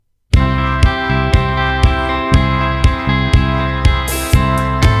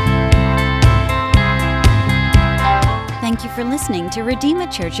listening to Redeemer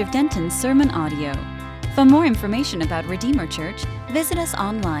Church of Denton's sermon audio. For more information about Redeemer Church, visit us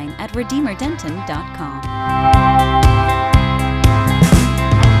online at redeemerdenton.com.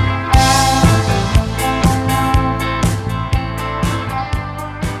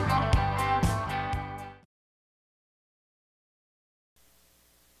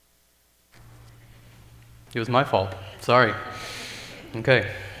 It was my fault. Sorry.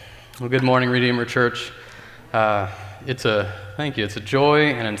 Okay. Well, good morning, Redeemer Church. It's a joy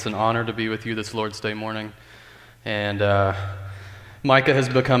and it's an honor to be with you this Lord's Day morning. And Micah has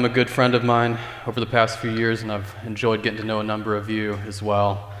become a good friend of mine over the past few years, and I've enjoyed getting to know a number of you as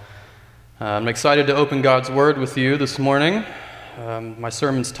well. I'm excited to open God's Word with you this morning. My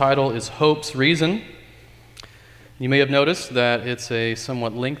sermon's title is Hope's Reason. You may have noticed that it's a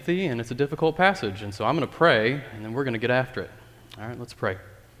somewhat lengthy and it's a difficult passage, and so I'm going to pray, and then we're going to get after it. All right, let's pray.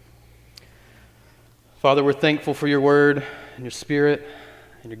 Father, we're thankful for your word and your spirit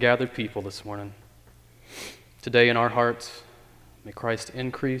and your gathered people this morning. Today in our hearts, may Christ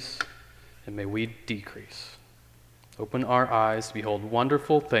increase and may we decrease. Open our eyes to behold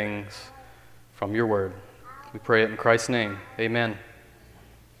wonderful things from your word. We pray it in Christ's name. Amen.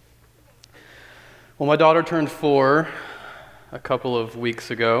 Well, my daughter turned 4 a couple of weeks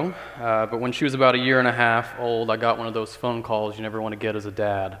ago, but when she was about a year and a half old, I got one of those phone calls you never want to get as a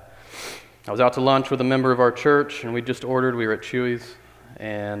dad. I was out to lunch with a member of our church, and we were at Chewy's,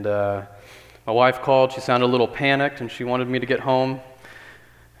 and my wife called. She sounded a little panicked, and she wanted me to get home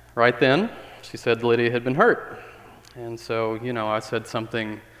right then. She said Lydia had been hurt, and so, I said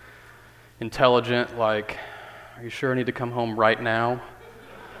something intelligent like, "Are you sure I need to come home right now?"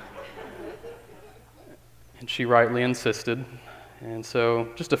 And she rightly insisted. And so,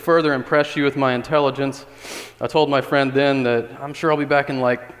 just to further impress you with my intelligence, I told my friend then that I'm sure I'll be back in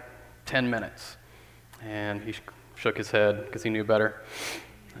like 10 minutes. And he shook his head because he knew better.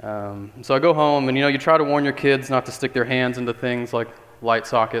 So I go home, and you try to warn your kids not to stick their hands into things like light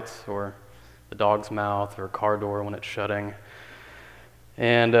sockets or the dog's mouth or a car door when it's shutting.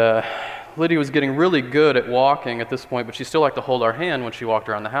 And Lydia was getting really good at walking at this point, but she still liked to hold our hand when she walked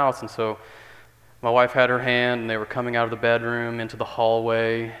around the house. And so my wife had her hand, and they were coming out of the bedroom into the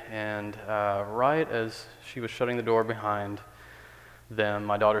hallway, and right as she was shutting the door behind them,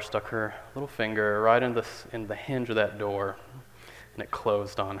 my daughter stuck her little finger right in the hinge of that door, and it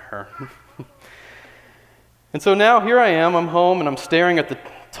closed on her. And so now here I am, I'm home, and I'm staring at the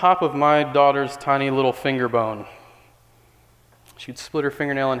top of my daughter's tiny little finger bone. She'd split her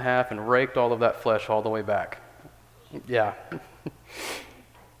fingernail in half and raked all of that flesh all the way back. Yeah.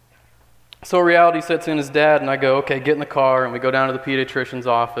 So reality sets in as dad, and I go, okay, get in the car, and we go down to the pediatrician's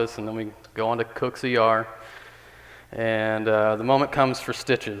office, and then we go on to Cook's ER, and the moment comes for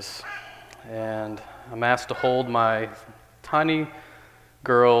stitches, and I'm asked to hold my tiny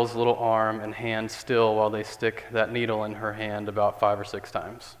girl's little arm and hand still while they stick that needle in her hand about 5 or 6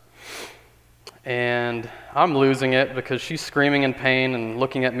 times. And I'm losing it because she's screaming in pain and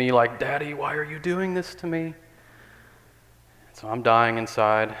looking at me like, "Daddy, why are you doing this to me?" So I'm dying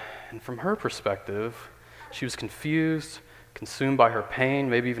inside. And from her perspective, she was confused, consumed by her pain,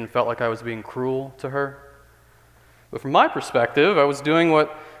 maybe even felt like I was being cruel to her. But from my perspective, I was doing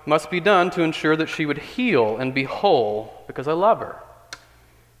what must be done to ensure that she would heal and be whole because I love her.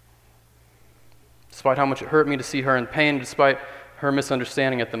 Despite how much it hurt me to see her in pain, despite her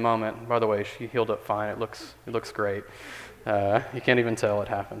misunderstanding at the moment. By the way, she healed up fine. It looks great. You can't even tell it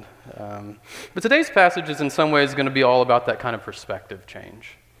happened. But today's passage is in some ways going to be all about that kind of perspective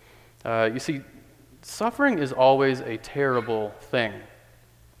change. You see, suffering is always a terrible thing.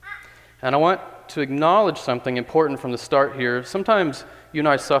 And I want to acknowledge something important from the start here. Sometimes you and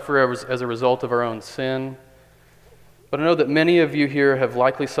I suffer as a result of our own sin. But I know that many of you here have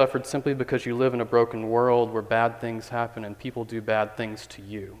likely suffered simply because you live in a broken world where bad things happen and people do bad things to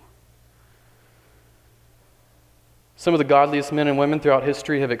you. Some of the godliest men and women throughout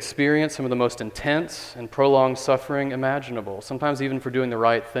history have experienced some of the most intense and prolonged suffering imaginable, sometimes even for doing the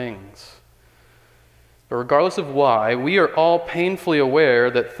right things. But regardless of why, we are all painfully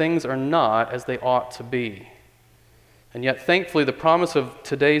aware that things are not as they ought to be. And yet, thankfully, the promise of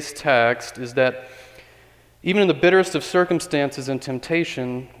today's text is that even in the bitterest of circumstances and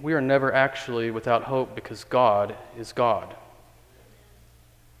temptation, we are never actually without hope because God is God.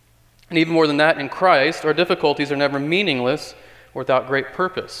 And even more than that, in Christ, our difficulties are never meaningless or without great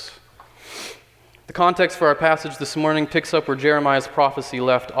purpose. The context for our passage this morning picks up where Jeremiah's prophecy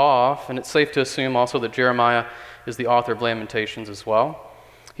left off, and it's safe to assume also that Jeremiah is the author of Lamentations as well.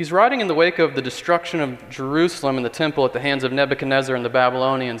 He's writing in the wake of the destruction of Jerusalem and the temple at the hands of Nebuchadnezzar and the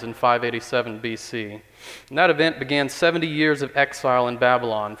Babylonians in 587 BC. And that event began 70 years of exile in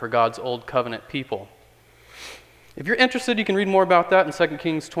Babylon for God's Old Covenant people. If you're interested, you can read more about that in 2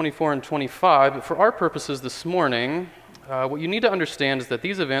 Kings 24 and 25, but for our purposes this morning, what you need to understand is that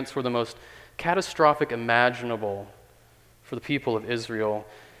these events were the most catastrophic imaginable for the people of Israel,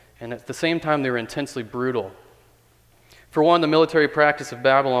 and at the same time they were intensely brutal. For one, the military practice of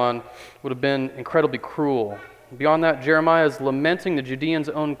Babylon would have been incredibly cruel. Beyond that, Jeremiah is lamenting the Judeans'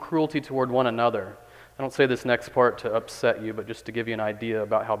 own cruelty toward one another. I don't say this next part to upset you, but just to give you an idea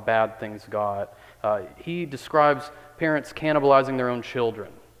about how bad things got. He describes parents cannibalizing their own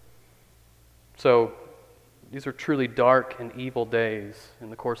children. So these are truly dark and evil days in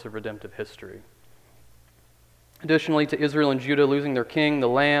the course of redemptive history. Additionally, to Israel and Judah losing their king, the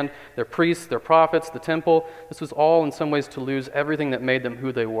land, their priests, their prophets, the temple, this was all in some ways to lose everything that made them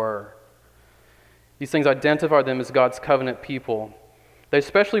who they were. These things identify them as God's covenant people. They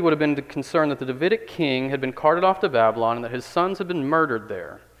especially would have been concerned that the Davidic king had been carted off to Babylon and that his sons had been murdered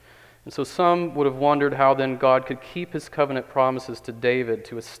there. And so some would have wondered how then God could keep his covenant promises to David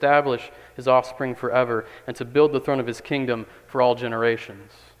to establish his offspring forever and to build the throne of his kingdom for all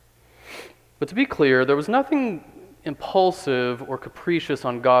generations. But to be clear, there was nothing impulsive or capricious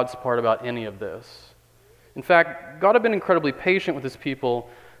on God's part about any of this. In fact, God had been incredibly patient with his people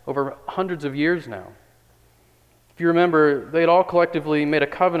over hundreds of years now. If you remember, they had all collectively made a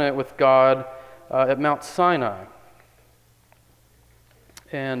covenant with God at Mount Sinai.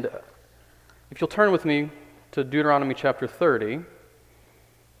 And if you'll turn with me to Deuteronomy chapter 30,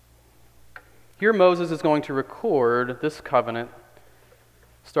 here Moses is going to record this covenant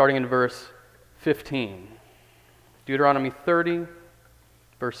starting in verse 15. Deuteronomy 30,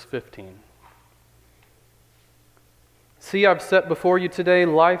 verse 15. See, I've set before you today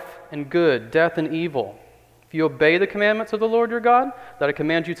life and good, death and evil. If you obey the commandments of the Lord your God, that I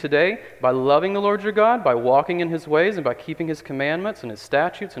command you today, by loving the Lord your God, by walking in his ways, and by keeping his commandments and his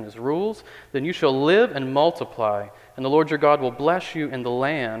statutes and his rules, then you shall live and multiply, and the Lord your God will bless you in the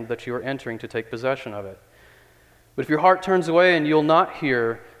land that you are entering to take possession of it. But if your heart turns away and you'll not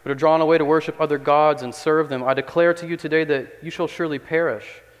hear, but are drawn away to worship other gods and serve them, I declare to you today that you shall surely perish.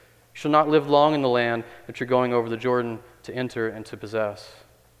 You shall not live long in the land that you're going over the Jordan to enter and to possess.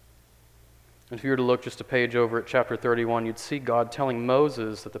 And if you were to look just a page over at chapter 31, you'd see God telling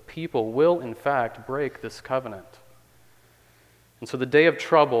Moses that the people will in fact break this covenant. And so the day of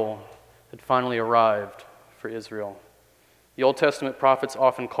trouble had finally arrived for Israel. The Old Testament prophets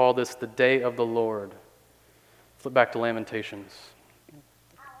often call this the day of the Lord. Flip back to Lamentations.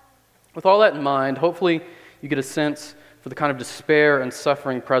 With all that in mind, hopefully you get a sense for the kind of despair and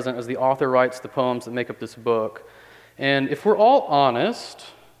suffering present as the author writes the poems that make up this book. And if we're all honest,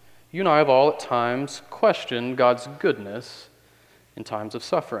 you and I have all at times questioned God's goodness in times of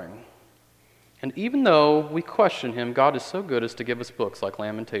suffering. And even though we question him, God is so good as to give us books like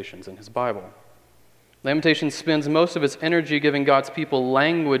Lamentations in his Bible. Lamentations spends most of its energy giving God's people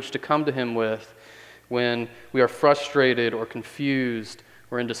language to come to him with when we are frustrated or confused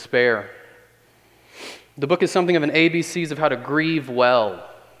or in despair. The book is something of an ABCs of how to grieve well.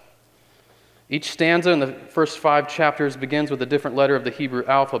 Each stanza in the first 5 chapters begins with a different letter of the Hebrew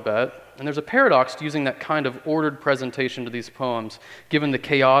alphabet, and there's a paradox to using that kind of ordered presentation to these poems, given the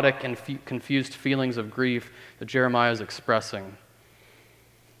chaotic and confused feelings of grief that Jeremiah is expressing.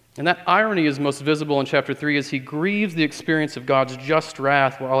 And that irony is most visible in chapter 3 as he grieves the experience of God's just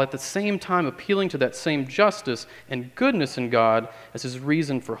wrath while at the same time appealing to that same justice and goodness in God as his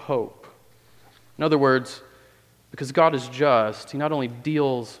reason for hope. In other words, because God is just, he not only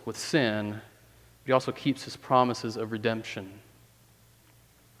deals with sin, but he also keeps his promises of redemption.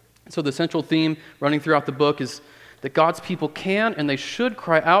 So the central theme running throughout the book is that God's people can and they should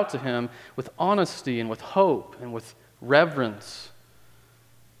cry out to him with honesty and with hope and with reverence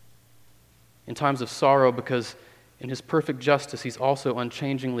in times of sorrow, because in his perfect justice, he's also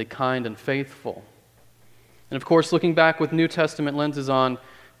unchangingly kind and faithful. And of course, looking back with New Testament lenses on,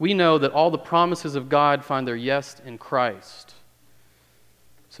 we know that all the promises of God find their yes in Christ.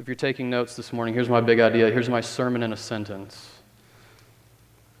 So if you're taking notes this morning, here's my big idea. Here's my sermon in a sentence.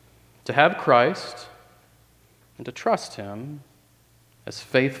 To have Christ and to trust him as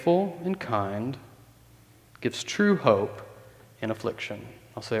faithful and kind gives true hope in affliction.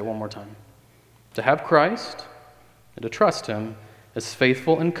 I'll say it one more time. To have Christ and to trust him as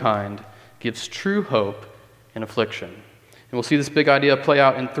faithful and kind gives true hope in affliction. And we'll see this big idea play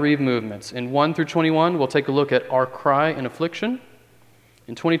out in 3 movements. In 1 through 21, we'll take a look at our cry in affliction.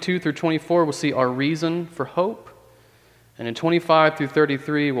 In 22 through 24, we'll see our reason for hope. And in 25 through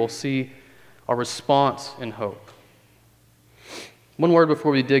 33, we'll see our response in hope. One word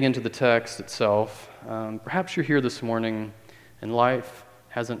before we dig into the text itself. Perhaps you're here this morning and life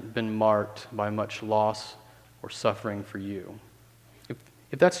hasn't been marked by much loss or suffering for you.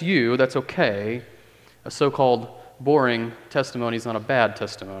 If that's you, that's okay. A so-called boring testimony is not a bad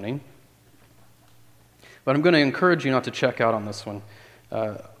testimony. But I'm going to encourage you not to check out on this one.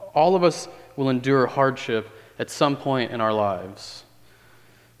 All of us will endure hardship at some point in our lives.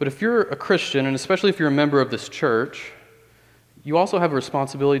 But if you're a Christian, and especially if you're a member of this church, you also have a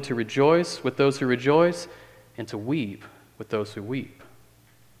responsibility to rejoice with those who rejoice and to weep with those who weep.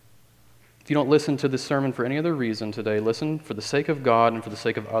 If you don't listen to this sermon for any other reason today, listen for the sake of God and for the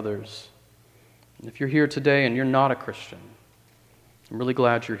sake of others. And if you're here today and you're not a Christian, I'm really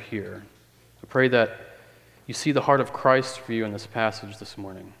glad you're here. I pray that you see the heart of Christ for you in this passage this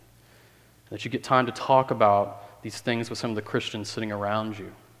morning, that you get time to talk about these things with some of the Christians sitting around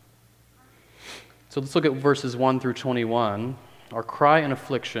you. So let's look at verses 1 through 21. Our cry and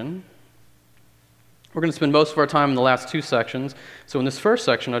affliction. We're going to spend most of our time in the last two sections. So in this first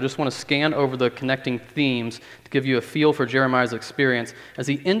section, I just want to scan over the connecting themes to give you a feel for Jeremiah's experience as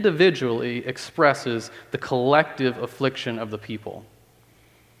he individually expresses the collective affliction of the people.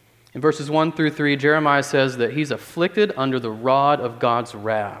 In verses 1 through 3, Jeremiah says that he's afflicted under the rod of God's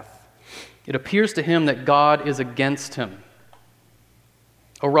wrath. It appears to him that God is against him.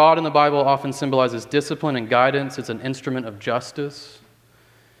 A rod in the Bible often symbolizes discipline and guidance. It's an instrument of justice.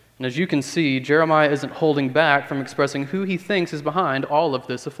 And as you can see, Jeremiah isn't holding back from expressing who he thinks is behind all of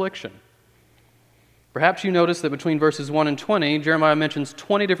this affliction. Perhaps you notice that between verses 1 and 20, Jeremiah mentions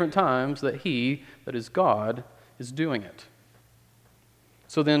 20 different times that he, that is God, is doing it.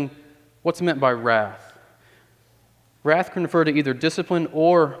 So then, what's meant by wrath? Wrath can refer to either discipline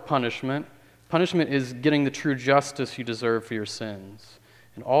or punishment. Punishment is getting the true justice you deserve for your sins.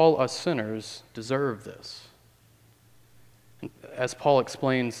 And all us sinners deserve this. As Paul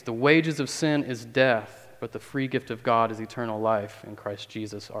explains, the wages of sin is death, but the free gift of God is eternal life in Christ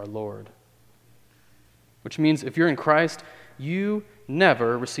Jesus our Lord. Which means if you're in Christ, you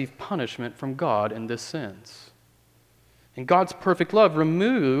never receive punishment from God in this sense. And God's perfect love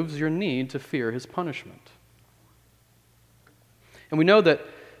removes your need to fear his punishment. And we know that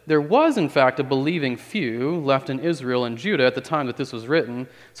there was, in fact, a believing few left in Israel and Judah at the time that this was written.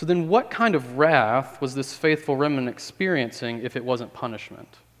 So then what kind of wrath was this faithful remnant experiencing if it wasn't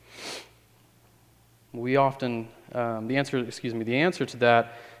punishment? The answer to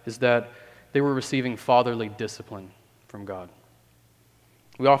that is that they were receiving fatherly discipline from God.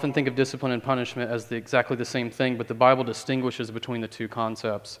 We often think of discipline and punishment as exactly the same thing, but the Bible distinguishes between the two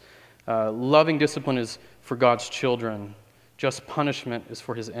concepts. Loving discipline is for God's children. Just punishment is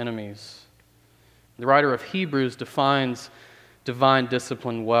for his enemies. The writer of Hebrews defines divine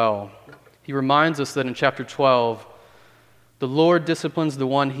discipline well. He reminds us that in chapter 12, the Lord disciplines the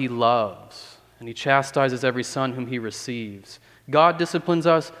one he loves, and he chastises every son whom he receives. God disciplines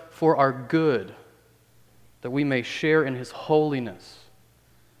us for our good, that we may share in his holiness.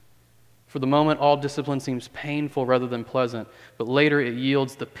 For the moment, all discipline seems painful rather than pleasant, but later it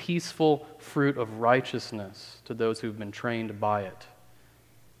yields the peaceful fruit of righteousness to those who've been trained by it.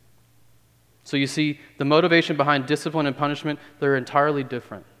 So you see, the motivation behind discipline and punishment, they're entirely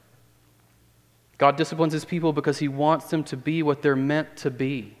different. God disciplines his people because he wants them to be what they're meant to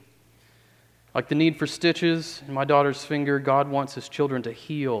be. Like the need for stitches in my daughter's finger, God wants his children to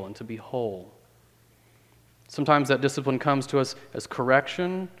heal and to be whole. Sometimes that discipline comes to us as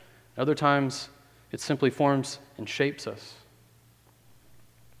correction. Other times, it simply forms and shapes us.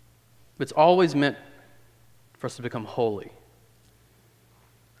 It's always meant for us to become holy.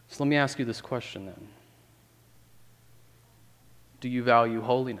 So let me ask you this question then. Do you value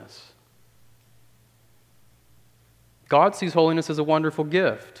holiness? God sees holiness as a wonderful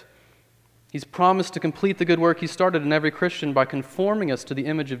gift. He's promised to complete the good work he started in every Christian by conforming us to the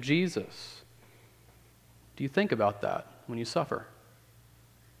image of Jesus. Do you think about that when you suffer?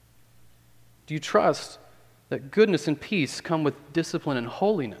 Do you trust that goodness and peace come with discipline and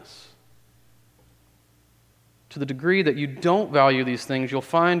holiness? To the degree that you don't value these things, you'll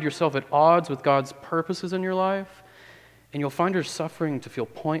find yourself at odds with God's purposes in your life, and you'll find your suffering to feel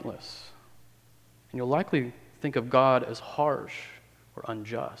pointless. And you'll likely think of God as harsh or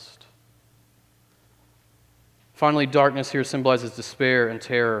unjust. Finally, darkness here symbolizes despair and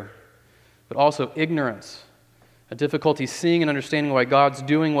terror, but also ignorance, a difficulty seeing and understanding why God's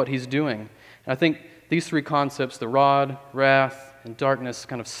doing what he's doing. And I think these three concepts, the rod, wrath, and darkness,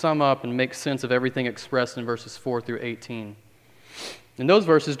 kind of sum up and make sense of everything expressed in verses 4 through 18. In those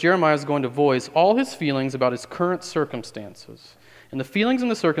verses, Jeremiah is going to voice all his feelings about his current circumstances. And the feelings and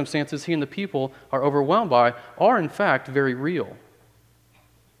the circumstances he and the people are overwhelmed by are, in fact, very real.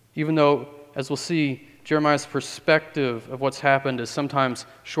 Even though, as we'll see, Jeremiah's perspective of what's happened is sometimes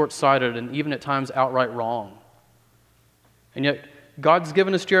short-sighted and even at times outright wrong. And yet, God's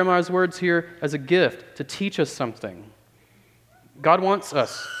given us Jeremiah's words here as a gift to teach us something. God wants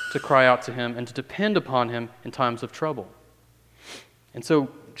us to cry out to him and to depend upon him in times of trouble. And so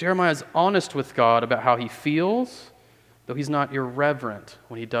Jeremiah is honest with God about how he feels, though he's not irreverent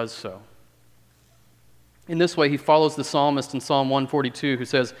when he does so. In this way, he follows the psalmist in Psalm 142 who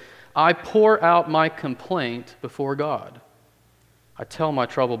says, I pour out my complaint before God. I tell my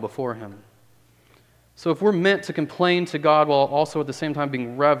trouble before him. So if we're meant to complain to God while also at the same time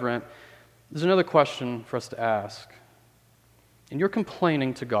being reverent, there's another question for us to ask. In your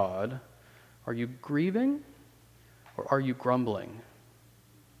complaining to God, are you grieving or are you grumbling?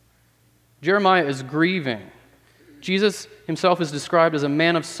 Jeremiah is grieving. Jesus himself is described as a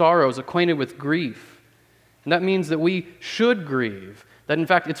man of sorrows, acquainted with grief. And that means that we should grieve, that in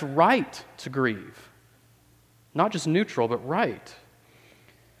fact it's right to grieve. Not just neutral, but right.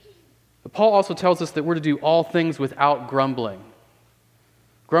 But Paul also tells us that we're to do all things without grumbling.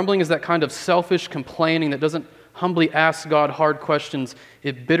 Grumbling is that kind of selfish complaining that doesn't humbly ask God hard questions,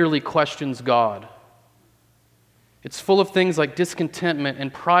 it bitterly questions God. It's full of things like discontentment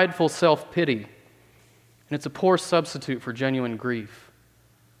and prideful self-pity, and it's a poor substitute for genuine grief.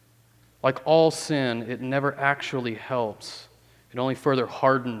 Like all sin, it never actually helps. It only further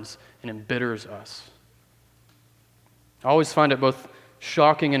hardens and embitters us. I always find it both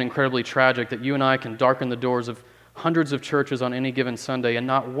shocking and incredibly tragic that you and I can darken the doors of hundreds of churches on any given Sunday and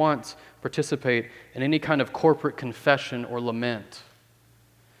not once participate in any kind of corporate confession or lament.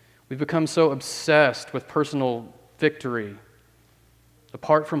 We've become so obsessed with personal victory,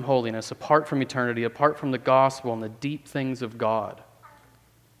 apart from holiness, apart from eternity, apart from the gospel and the deep things of God.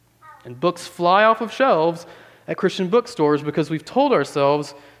 And books fly off of shelves at Christian bookstores because we've told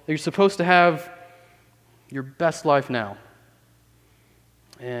ourselves that you're supposed to have your best life now.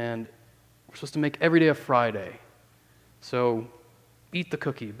 And we're supposed to make every day a Friday. So eat the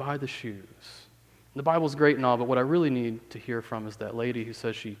cookie, buy the shoes. The Bible's great and all, but what I really need to hear from is that lady who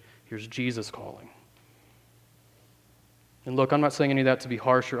says she hears Jesus calling. And look, I'm not saying any of that to be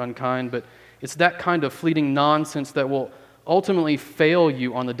harsh or unkind, but it's that kind of fleeting nonsense that will ultimately fail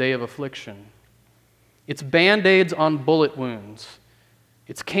you on the day of affliction. It's Band-Aids on bullet wounds.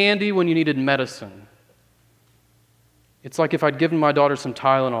 It's candy when you needed medicine. It's like if I'd given my daughter some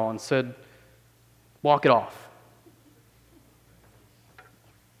Tylenol and said, walk it off.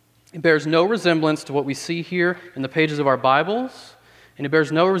 It bears no resemblance to what we see here in the pages of our Bibles, and it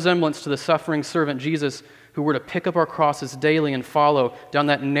bears no resemblance to the suffering servant Jesus who were to pick up our crosses daily and follow down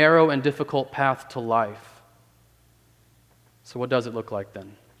that narrow and difficult path to life. So what does it look like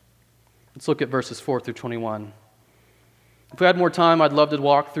then? Let's look at verses 4 through 21. If we had more time, I'd love to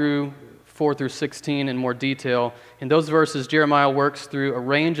walk through 4 through 16 in more detail. In those verses, Jeremiah works through a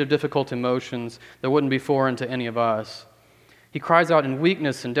range of difficult emotions that wouldn't be foreign to any of us. He cries out in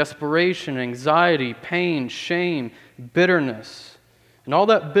weakness and desperation, anxiety, pain, shame, bitterness. And all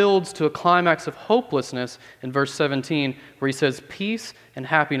that builds to a climax of hopelessness in verse 17, where he says, peace and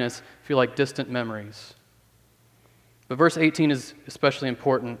happiness feel like distant memories. But verse 18 is especially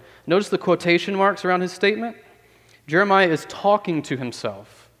important. Notice the quotation marks around his statement. Jeremiah is talking to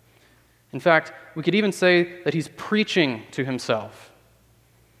himself. In fact, we could even say that he's preaching to himself.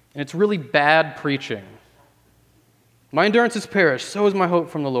 And it's really bad preaching. My endurance is perished, so is my hope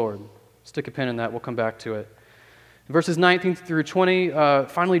from the Lord. Stick a pin in that, we'll come back to it. In verses 19 through 20,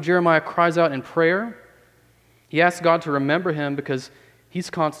 finally Jeremiah cries out in prayer. He asks God to remember him because he's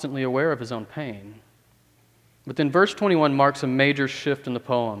constantly aware of his own pain. But then verse 21 marks a major shift in the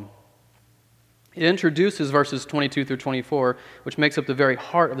poem. It introduces verses 22 through 24, which makes up the very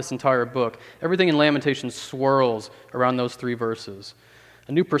heart of this entire book. Everything in Lamentations swirls around those 3 verses.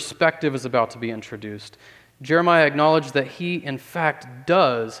 A new perspective is about to be introduced. Jeremiah acknowledged that he, in fact,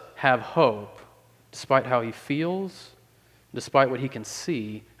 does have hope, despite how he feels, despite what he can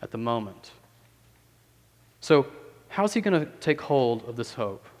see at the moment. So, how's he going to take hold of this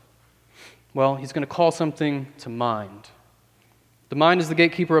hope? Well, he's going to call something to mind. The mind is the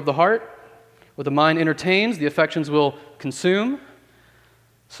gatekeeper of the heart. What the mind entertains, the affections will consume.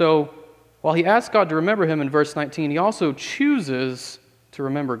 So, while he asks God to remember him in verse 19, he also chooses to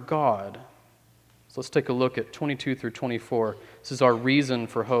remember God. So let's take a look at 22 through 24. This is our reason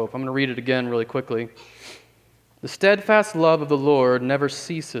for hope. I'm going to read it again really quickly. The steadfast love of the Lord never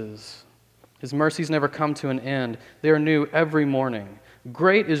ceases. His mercies never come to an end. They are new every morning.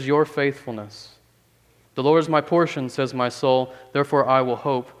 Great is your faithfulness. The Lord is my portion, says my soul, therefore I will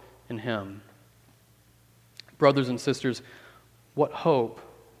hope in him. Brothers and sisters, what hope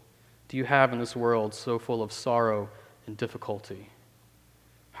do you have in this world so full of sorrow and difficulty?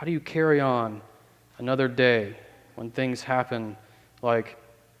 How do you carry on another day when things happen like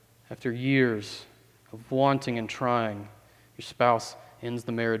after years of wanting and trying, your spouse ends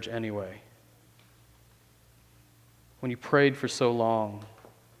the marriage anyway? When you prayed for so long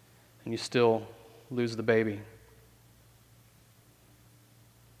and you still lose the baby?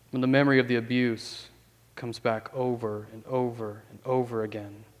 When the memory of the abuse comes back over and over and over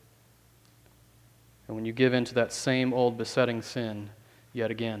again? And when you give in to that same old besetting sin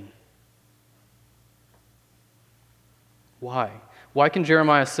yet again? Why? Why can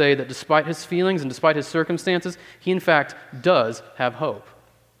Jeremiah say that despite his feelings and despite his circumstances, he in fact does have hope?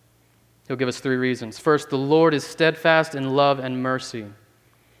 He'll give us 3 reasons. First, the Lord is steadfast in love and mercy.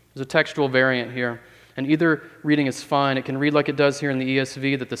 There's a textual variant here, and either reading is fine. It can read like it does here in the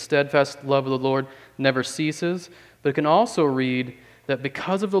ESV, that the steadfast love of the Lord never ceases, but it can also read that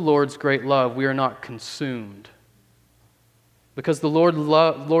because of the Lord's great love, we are not consumed. Because the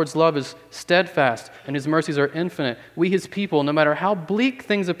Lord's love is steadfast and his mercies are infinite, we, his people, no matter how bleak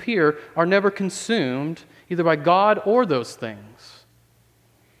things appear, are never consumed either by God or those things.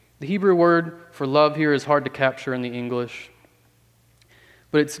 The Hebrew word for love here is hard to capture in the English,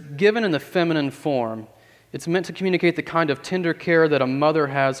 but it's given in the feminine form. It's meant to communicate the kind of tender care that a mother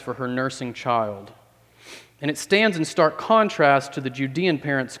has for her nursing child. And it stands in stark contrast to the Judean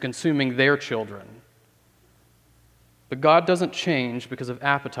parents consuming their children. But God doesn't change because of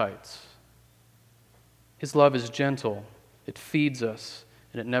appetites. His love is gentle, it feeds us,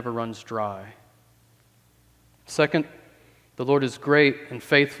 and it never runs dry. Second, the Lord is great in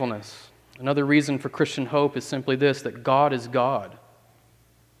faithfulness. Another reason for Christian hope is simply this, that God is God.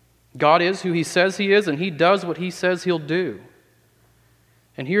 God is who he says he is, and he does what he says he'll do.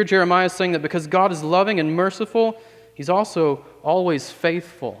 And here Jeremiah is saying that because God is loving and merciful, he's also always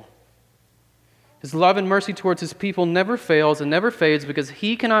faithful. His love and mercy towards his people never fails and never fades because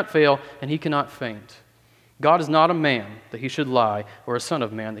he cannot fail and he cannot faint. God is not a man that he should lie, or a son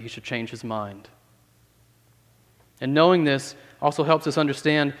of man that he should change his mind. And knowing this also helps us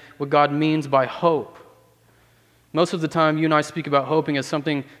understand what God means by hope. Most of the time, you and I speak about hoping as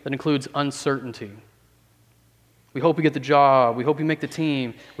something that includes uncertainty. We hope we get the job. We hope we make the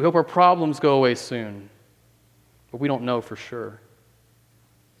team. We hope our problems go away soon. But we don't know for sure.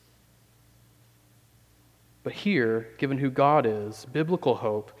 But here, given who God is, biblical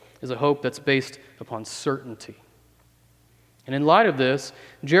hope is a hope that's based upon certainty. And in light of this,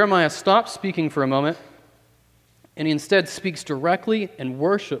 Jeremiah stops speaking for a moment, and he instead speaks directly and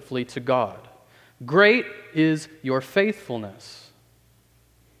worshipfully to God. Great is your faithfulness.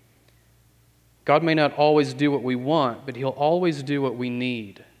 God may not always do what we want, but he'll always do what we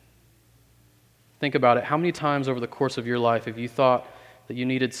need. Think about it. How many times over the course of your life have you thought that you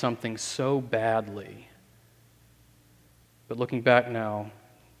needed something so badly? But looking back now,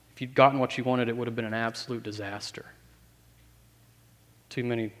 if you'd gotten what you wanted, it would have been an absolute disaster. Too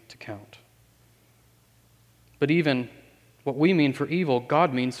many to count. But even what we mean for evil,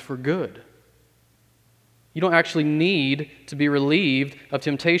 God means for good. You don't actually need to be relieved of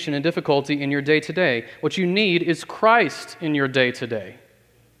temptation and difficulty in your day-to-day. What you need is Christ in your day-to-day.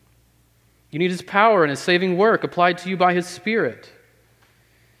 You need his power and his saving work applied to you by his Spirit.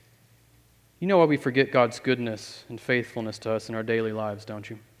 You know why we forget God's goodness and faithfulness to us in our daily lives, don't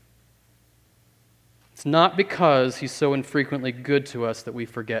you? It's not because he's so infrequently good to us that we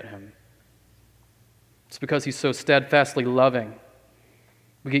forget him. It's because he's so steadfastly loving.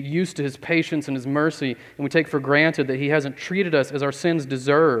 We get used to his patience and his mercy, and we take for granted that he hasn't treated us as our sins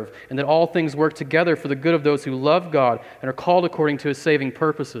deserve, and that all things work together for the good of those who love God and are called according to his saving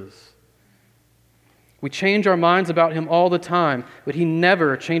purposes. We change our minds about him all the time, but he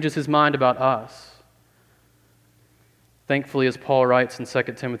never changes his mind about us. Thankfully, as Paul writes in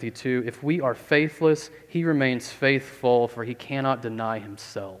 2 Timothy 2, if we are faithless, he remains faithful, for he cannot deny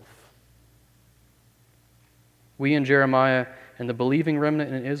himself. We in Jeremiah and the believing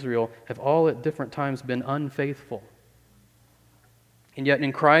remnant in Israel have all at different times been unfaithful. And yet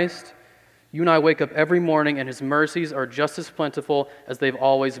in Christ, you and I wake up every morning and his mercies are just as plentiful as they've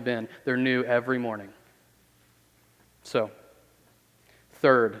always been. They're new every morning. So,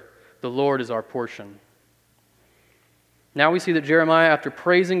 third, the Lord is our portion. Now we see that Jeremiah, after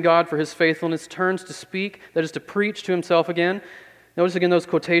praising God for his faithfulness, turns to speak, that is to preach to himself again. Notice again those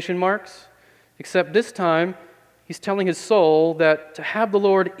quotation marks. Except this time, he's telling his soul that to have the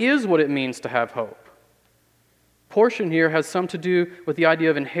Lord is what it means to have hope. Portion here has some to do with the idea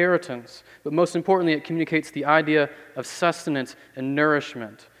of inheritance, but most importantly, it communicates the idea of sustenance and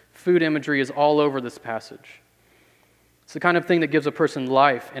nourishment. Food imagery is all over this passage. It's the kind of thing that gives a person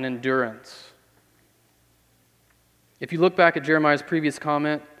life and endurance. If you look back at Jeremiah's previous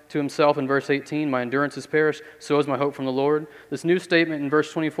comment to himself in verse 18, "My endurance is perished, so is my hope from the Lord," this new statement in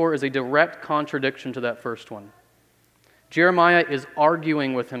verse 24 is a direct contradiction to that first one. Jeremiah is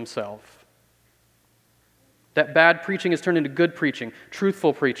arguing with himself. That bad preaching has turned into good preaching,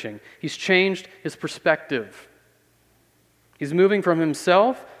 truthful preaching. He's changed his perspective. He's moving from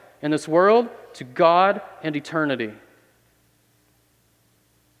himself and this world to God and eternity.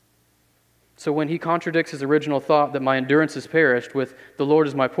 So when he contradicts his original thought that my endurance is perished with "the Lord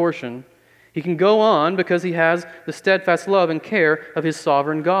is my portion," he can go on because he has the steadfast love and care of his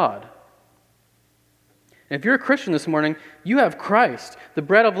sovereign God. And if you're a Christian this morning, you have Christ, the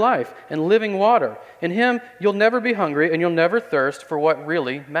bread of life and living water. In him, you'll never be hungry and you'll never thirst for what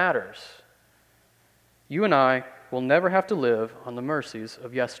really matters. You and I will never have to live on the mercies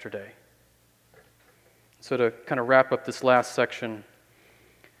of yesterday. So to kind of wrap up this last section,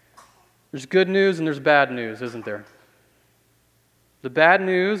 there's good news and there's bad news, isn't there? The bad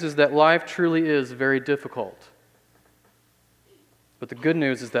news is that life truly is very difficult. But the good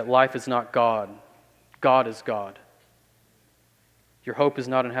news is that life is not God. God is God. Your hope is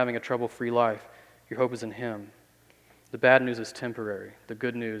not in having a trouble-free life. Your hope is in him. The bad news is temporary. The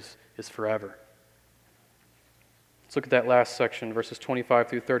good news is forever. Let's look at that last section, verses 25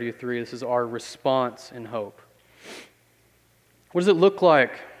 through 33. This is our response in hope. What does it look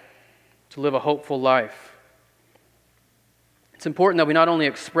like to live a hopeful life? It's important that we not only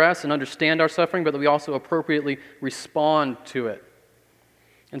express and understand our suffering, but that we also appropriately respond to it.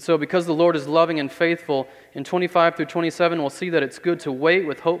 And so because the Lord is loving and faithful, in 25 through 27, we'll see that it's good to wait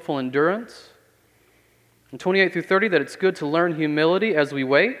with hopeful endurance. In 28 through 30, that it's good to learn humility as we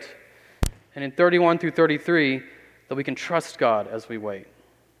wait. And in 31 through 33, that we can trust God as we wait.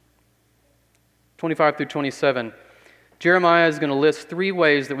 25 through 27, Jeremiah is going to list 3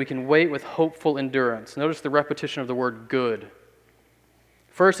 ways that we can wait with hopeful endurance. Notice the repetition of the word good.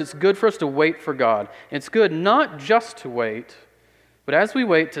 First, it's good for us to wait for God. And it's good not just to wait, but as we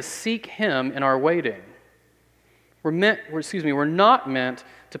wait, to seek him in our waiting. We're not meant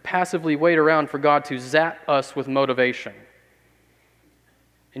to passively wait around for God to zap us with motivation.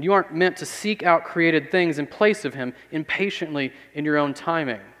 And you aren't meant to seek out created things in place of him impatiently in your own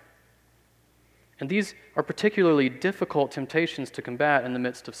timing. And these are particularly difficult temptations to combat in the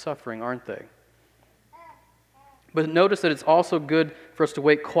midst of suffering, aren't they? But notice that it's also good for us to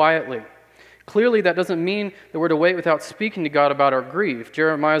wait quietly. Clearly, that doesn't mean that we're to wait without speaking to God about our grief.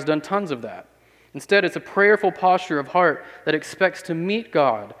 Jeremiah's done tons of that. Instead, it's a prayerful posture of heart that expects to meet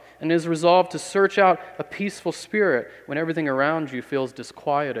God and is resolved to search out a peaceful spirit when everything around you feels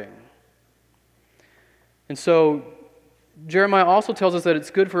disquieting. And so, Jeremiah also tells us that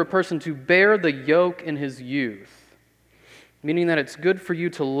it's good for a person to bear the yoke in his youth, meaning that it's good for you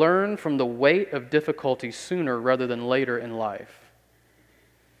to learn from the weight of difficulty sooner rather than later in life.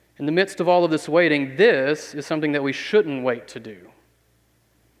 In the midst of all of this waiting, this is something that we shouldn't wait to do.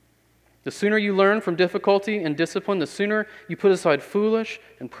 The sooner you learn from difficulty and discipline, the sooner you put aside foolish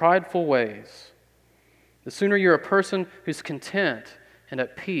and prideful ways. The sooner you're a person who's content and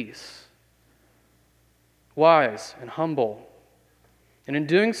at peace, wise and humble. And in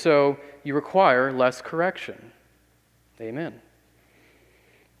doing so, you require less correction. Amen.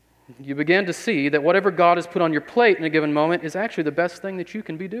 You begin to see that whatever God has put on your plate in a given moment is actually the best thing that you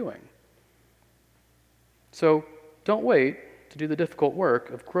can be doing. So don't wait to do the difficult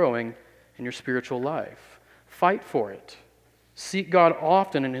work of growing in your spiritual life. Fight for it. Seek God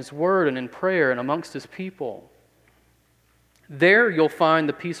often in his word and in prayer and amongst his people. There you'll find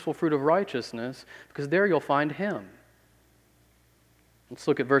the peaceful fruit of righteousness, because there you'll find him. Let's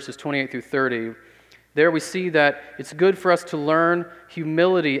look at verses 28 through 30. There we see that it's good for us to learn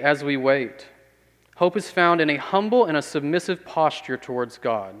humility as we wait. Hope is found in a humble and a submissive posture towards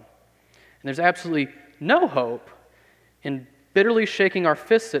God. And there's absolutely no hope in bitterly shaking our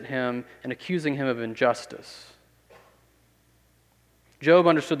fists at him and accusing him of injustice. Job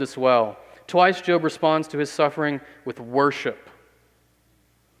understood this well. Twice Job responds to his suffering with worship.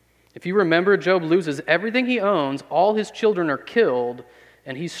 If you remember, Job loses everything he owns, all his children are killed,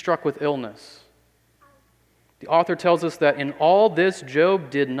 and he's struck with illness. The author tells us that in all this,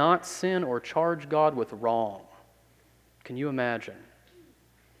 Job did not sin or charge God with wrong. Can you imagine?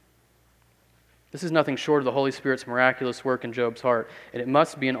 This is nothing short of the Holy Spirit's miraculous work in Job's heart, and it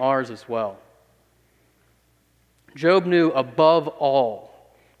must be in ours as well. Job knew above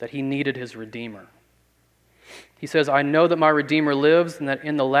all that he needed his Redeemer. He says, I know that my Redeemer lives and that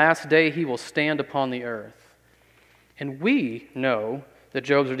in the last day he will stand upon the earth. And we know that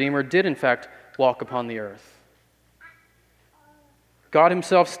Job's Redeemer did in fact walk upon the earth. God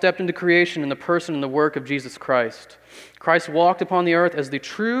himself stepped into creation in the person and the work of Jesus Christ. Christ walked upon the earth as the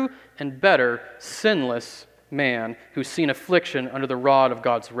true and better, sinless man who's seen affliction under the rod of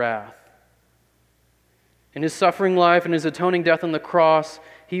God's wrath. In his suffering life and his atoning death on the cross,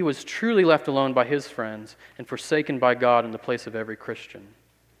 he was truly left alone by his friends and forsaken by God in the place of every Christian.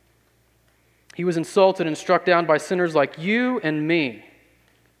 He was insulted and struck down by sinners like you and me.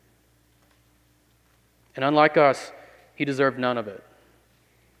 And unlike us, he deserved none of it.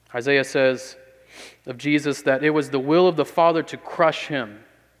 Isaiah says of Jesus that it was the will of the Father to crush him.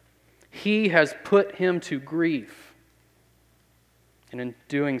 He has put him to grief. And in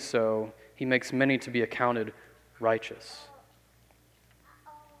doing so, he makes many to be accounted righteous.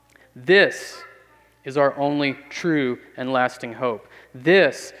 This is our only true and lasting hope.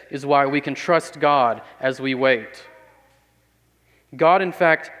 This is why we can trust God as we wait. God, in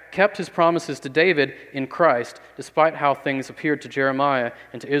fact, kept his promises to David in Christ, despite how things appeared to Jeremiah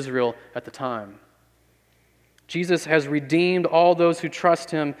and to Israel at the time. Jesus has redeemed all those who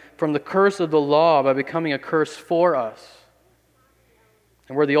trust him from the curse of the law by becoming a curse for us.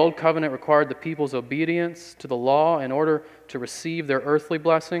 And where the old covenant required the people's obedience to the law in order to receive their earthly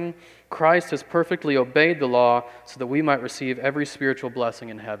blessing, Christ has perfectly obeyed the law so that we might receive every spiritual blessing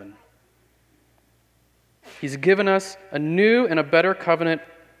in heaven. He's given us a new and a better covenant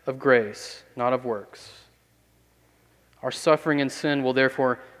of grace, not of works. Our suffering and sin will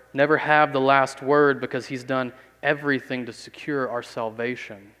therefore never have the last word because he's done everything to secure our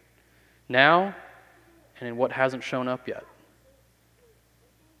salvation, now and in what hasn't shown up yet.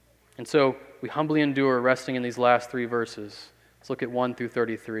 And so we humbly endure, resting in these last three verses. Let's look at 1 through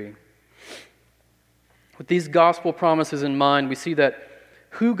 33. With these gospel promises in mind, we see that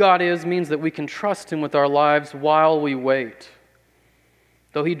who God is means that we can trust him with our lives while we wait.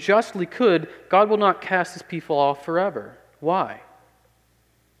 Though he justly could, God will not cast his people off forever. Why?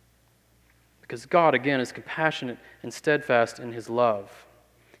 Because God, again, is compassionate and steadfast in his love.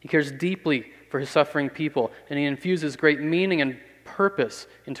 He cares deeply for his suffering people, and he infuses great meaning and purpose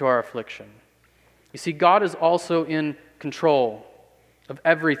into our affliction. You see, God is also in control of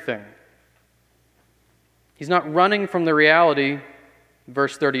everything. He's not running from the reality,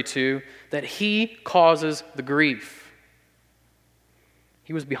 verse 32, that he causes the grief.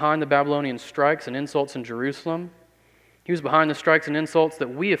 He was behind the Babylonian strikes and insults in Jerusalem. He was behind the strikes and insults that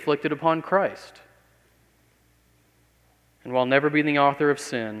we afflicted upon Christ. And while never being the author of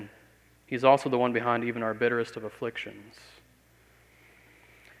sin, he's also the one behind even our bitterest of afflictions.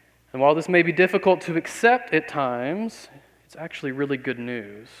 And while this may be difficult to accept at times, it's actually really good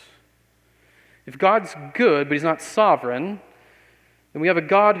news. If God's good, but he's not sovereign, then we have a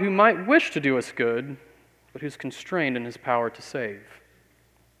God who might wish to do us good, but who's constrained in his power to save.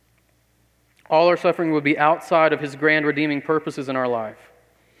 All our suffering would be outside of his grand redeeming purposes in our life.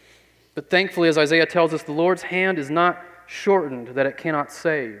 But thankfully, as Isaiah tells us, the Lord's hand is not shortened that it cannot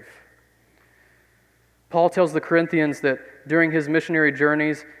save. Paul tells the Corinthians that during his missionary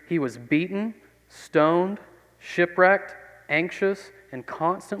journeys, he was beaten, stoned, shipwrecked, anxious, and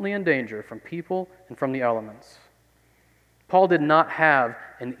constantly in danger from people and from the elements. Paul did not have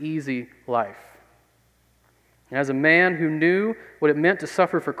an easy life. And as a man who knew what it meant to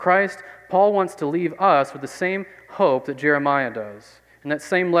suffer for Christ, Paul wants to leave us with the same hope that Jeremiah does. In that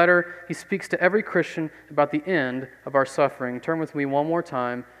same letter, he speaks to every Christian about the end of our suffering. Turn with me one more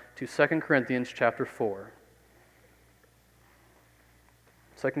time to 2 Corinthians chapter 4.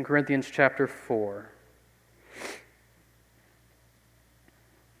 2 Corinthians chapter 4.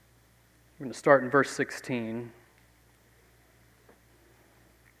 We're going to start in verse 16.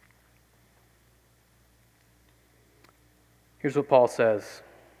 Here's what Paul says.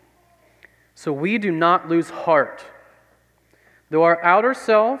 So we do not lose heart. Though our outer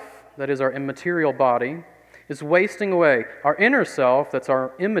self, that is our immaterial body, is wasting away, our inner self, that's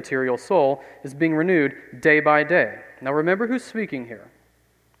our immaterial soul, is being renewed day by day. Now remember who's speaking here.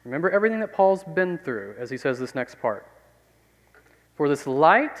 Remember everything that Paul's been through as he says this next part. For this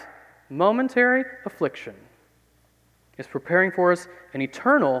light, momentary affliction is preparing for us an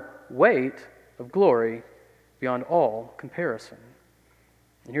eternal weight of glory beyond all comparison.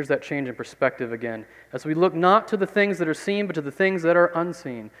 And here's that change in perspective again. As we look not to the things that are seen, but to the things that are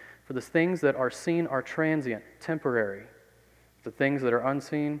unseen. For the things that are seen are transient, temporary. The things that are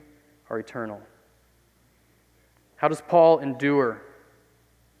unseen are eternal. How does Paul endure?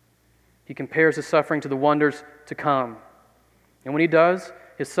 He He compares his suffering to the wonders to come. And when he does,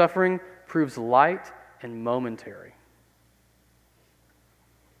 his suffering proves light and momentary.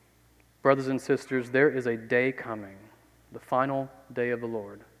 Brothers and sisters, there is a day coming, the final day of the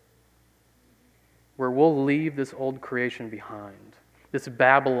Lord, where we'll leave this old creation behind, this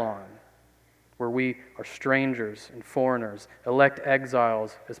Babylon, where we are strangers and foreigners, elect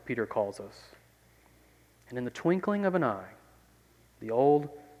exiles, as Peter calls us. And in the twinkling of an eye, the old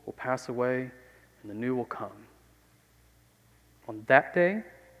will pass away and the new will come. On that day,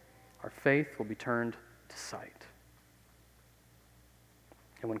 our faith will be turned to sight.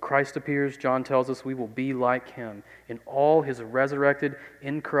 And when Christ appears, John tells us we will be like him in all his resurrected,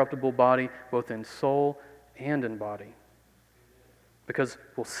 incorruptible body, both in soul and in body, because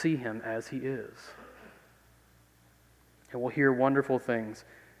we'll see him as he is. And we'll hear wonderful things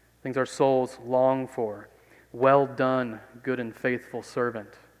our souls long for. Well done, good and faithful servant.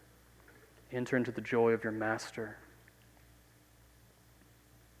 Enter into the joy of your master.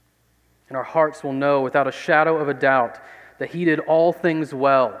 And our hearts will know without a shadow of a doubt that he did all things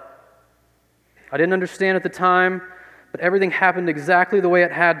well. I didn't understand at the time, but everything happened exactly the way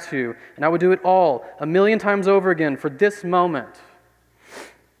it had to, and I would do it all 1,000,000 times over again for this moment.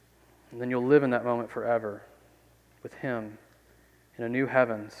 And then you'll live in that moment forever with him in a new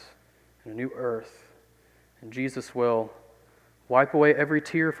heavens and a new earth. And Jesus will wipe away every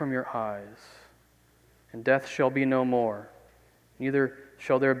tear from your eyes, and death shall be no more. Neither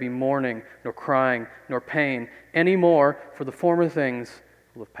shall there be mourning, nor crying, nor pain any more, for the former things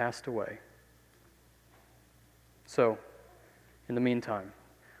will have passed away. So, in the meantime,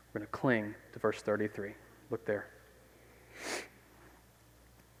 we're going to cling to verse 33. Look there.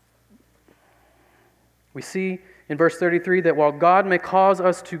 We see in verse 33 that while God may cause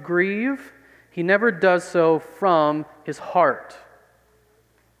us to grieve, he never does so from his heart.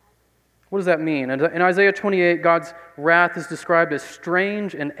 What does that mean? In Isaiah 28, God's wrath is described as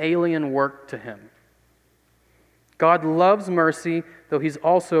strange and alien work to him. God loves mercy, though he's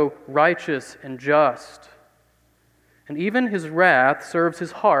also righteous and just. And even his wrath serves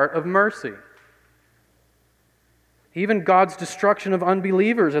his heart of mercy. Even God's destruction of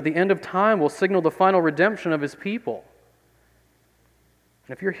unbelievers at the end of time will signal the final redemption of his people.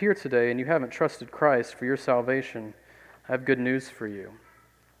 And if you're here today and you haven't trusted Christ for your salvation, I have good news for you.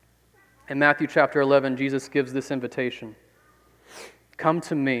 In Matthew chapter 11, Jesus gives this invitation. Come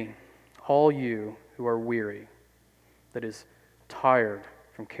to me, all you who are weary, that is tired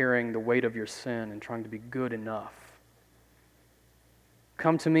from carrying the weight of your sin and trying to be good enough.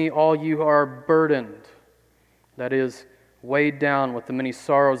 Come to me, all you who are burdened, that is weighed down with the many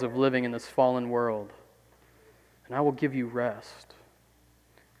sorrows of living in this fallen world, and I will give you rest.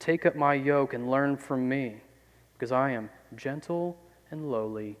 Take up my yoke and learn from me, because I am gentle and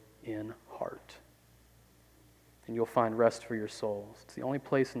lowly in heart. And you'll find rest for your souls. It's the only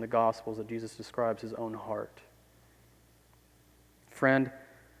place in the Gospels that Jesus describes his own heart. Friend,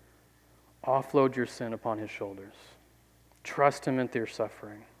 offload your sin upon his shoulders. Trust him into your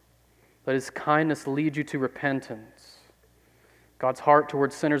suffering. Let his kindness lead you to repentance. God's heart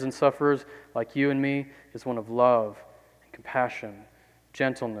towards sinners and sufferers like you and me is one of love and compassion,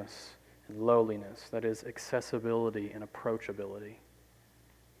 gentleness and lowliness. That is accessibility and approachability.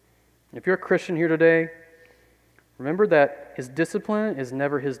 If you're a Christian here today, remember that his discipline is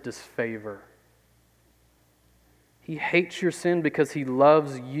never his disfavor. He hates your sin because he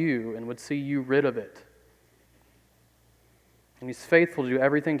loves you and would see you rid of it. And he's faithful to do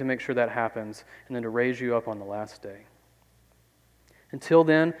everything to make sure that happens and then to raise you up on the last day. Until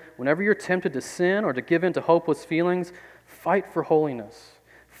then, whenever you're tempted to sin or to give in to hopeless feelings, fight for holiness.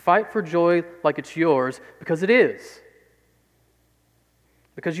 Fight for joy like it's yours, because it is.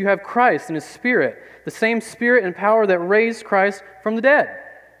 Because you have Christ and his Spirit, the same Spirit and power that raised Christ from the dead.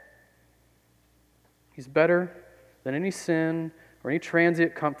 He's better than any sin or any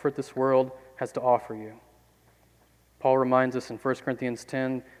transient comfort this world has to offer you. Paul reminds us in 1 Corinthians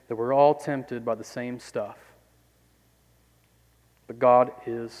 10 that we're all tempted by the same stuff. But God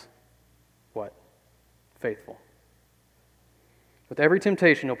is what? Faithful. With every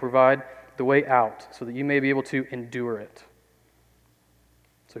temptation, he'll provide the way out so that you may be able to endure it.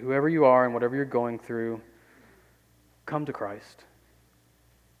 So whoever you are and whatever you're going through, come to Christ.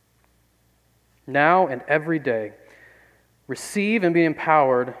 Now and every day, receive and be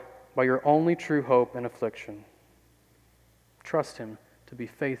empowered by your only true hope in affliction. Trust him to be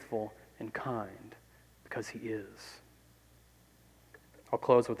faithful and kind, because he is. I'll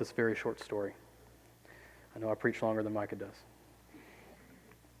close with this very short story. I know I preach longer than Micah does.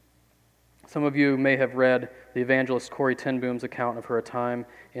 Some of you may have read the evangelist Corrie ten Boom's account of her time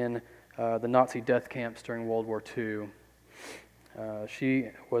in the Nazi death camps during World War II. She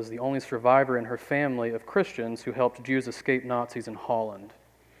was the only survivor in her family of Christians who helped Jews escape Nazis in Holland.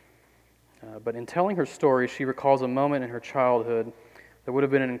 But in telling her story, she recalls a moment in her childhood that would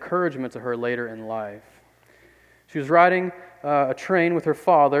have been an encouragement to her later in life. She was riding a train with her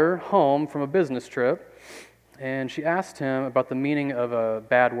father home from a business trip, and she asked him about the meaning of a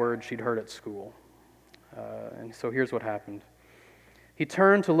bad word she'd heard at school. And so here's what happened. He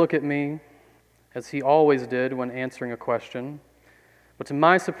turned to look at me, as he always did when answering a question, but to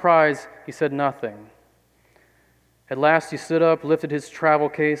my surprise, he said nothing. At last he stood up, lifted his travel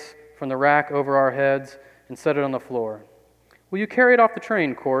case from the rack over our heads, and set it on the floor. "Will you carry it off the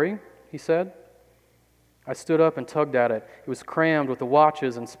train, Corey?" he said. I stood up and tugged at it. It was crammed with the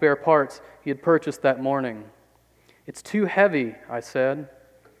watches and spare parts he had purchased that morning. "It's too heavy," I said.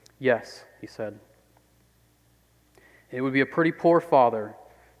 "Yes," he said. It would be a pretty poor father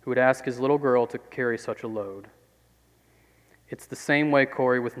who would ask his little girl to carry such a load. It's the same way,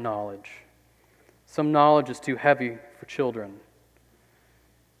 Corey, with knowledge. Some knowledge is too heavy for children.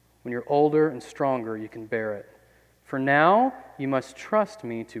 When you're older and stronger, you can bear it. For now, you must trust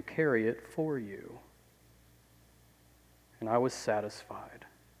me to carry it for you. And I was satisfied,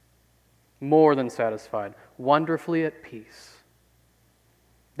 more than satisfied, wonderfully at peace.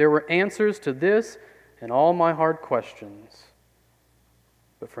 There were answers to this and all my hard questions,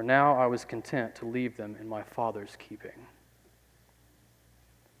 but for now I was content to leave them in my Father's keeping.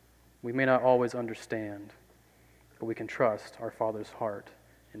 We may not always understand, but we can trust our Father's heart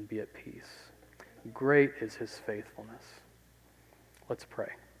and be at peace. Great is his faithfulness. Let's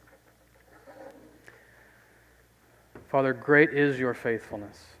pray. Father, great is your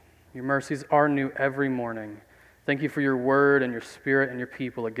faithfulness. Your mercies are new every morning. Thank you for your word and your spirit and your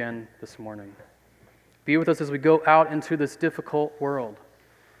people again this morning. Be with us as we go out into this difficult world.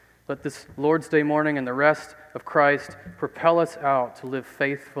 Let this Lord's Day morning and the rest of Christ propel us out to live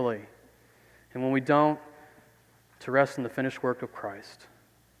faithfully. And when we don't, to rest in the finished work of Christ.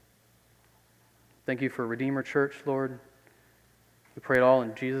 Thank you for Redeemer Church, Lord. We pray it all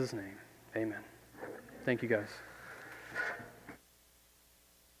in Jesus' name. Amen. Thank you, guys.